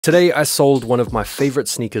Today I sold one of my favorite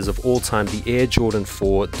sneakers of all time, the Air Jordan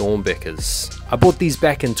 4 Doernbechers. I bought these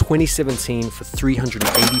back in 2017 for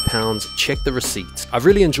 £380, check the receipts. I've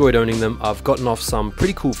really enjoyed owning them. I've gotten off some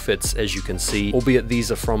pretty cool fits, as you can see, albeit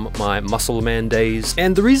these are from my Muscle Man days.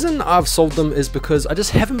 And the reason I've sold them is because I just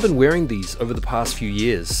haven't been wearing these over the past few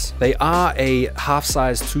years. They are a half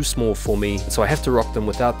size too small for me, so I have to rock them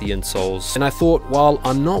without the insoles. And I thought, while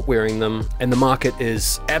I'm not wearing them and the market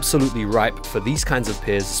is absolutely ripe for these kinds of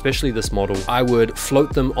pairs, especially this model, I would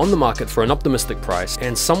float them on the market for an optimistic price,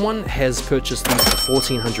 and someone has purchased these for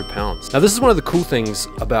 £1,400. Now this is one of the cool things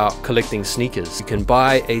about collecting sneakers. You can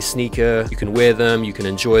buy a sneaker, you can wear them, you can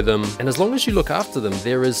enjoy them, and as long as you look after them,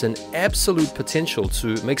 there is an absolute potential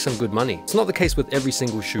to make some good money. It's not the case with every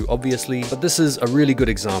single shoe, obviously, but this is a really good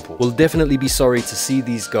example. We'll definitely be sorry to see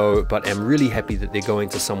these go, but I'm really happy that they're going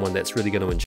to someone that's really going to enjoy